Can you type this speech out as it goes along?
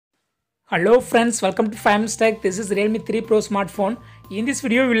Hello friends, welcome to Famous Tech. This is Realme 3 Pro smartphone. In this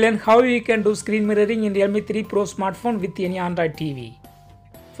video, we will learn how you can do screen mirroring in Realme 3 Pro smartphone with any Android TV.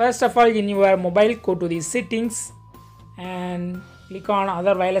 First of all, in your mobile, go to the settings and click on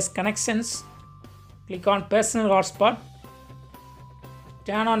other wireless connections. Click on personal hotspot.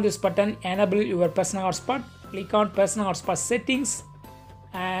 Turn on this button, enable your personal hotspot. Click on personal hotspot settings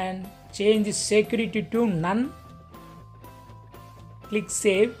and change the security to none. Click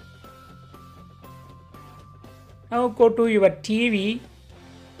save. Now go to your TV.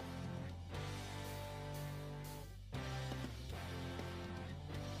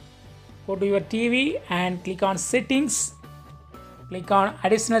 Go to your TV and click on settings. Click on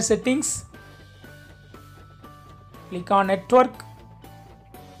additional settings. Click on network.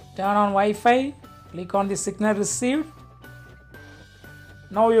 Turn on Wi-Fi. Click on the signal received.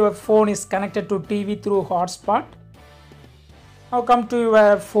 Now your phone is connected to TV through hotspot. Now come to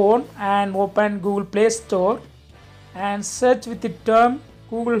your phone and open Google Play Store and search with the term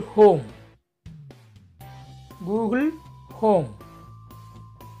Google Home. Google Home.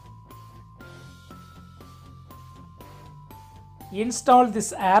 Install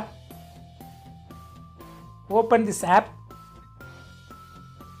this app. Open this app.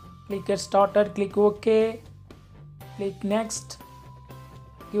 Click Get Started. Click OK. Click Next.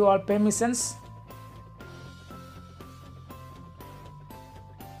 Give all permissions.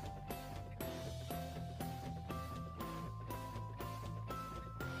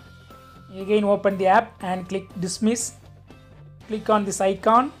 Again open the app and click dismiss. Click on this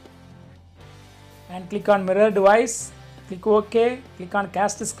icon and click on mirror device. Click OK. Click on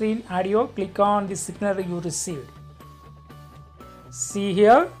cast screen audio. Click on the signal you received. See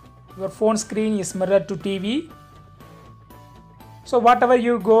here, your phone screen is mirrored to TV. So whatever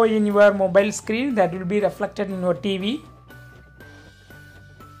you go in your mobile screen, that will be reflected in your TV.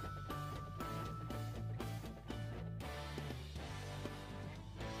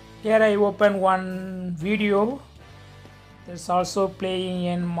 Here I open one video that's also playing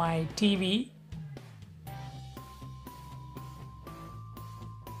in my TV.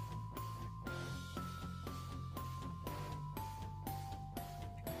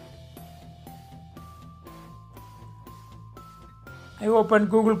 I open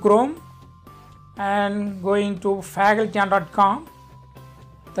Google Chrome and going to facultyand.com.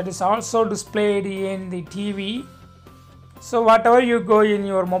 That is also displayed in the TV. So whatever you go in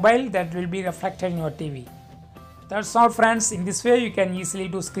your mobile, that will be reflected in your TV. That's all friends. In this way you can easily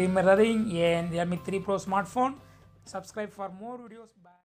do screen mirroring in Realme 3 Pro smartphone. Subscribe for more videos. Bye.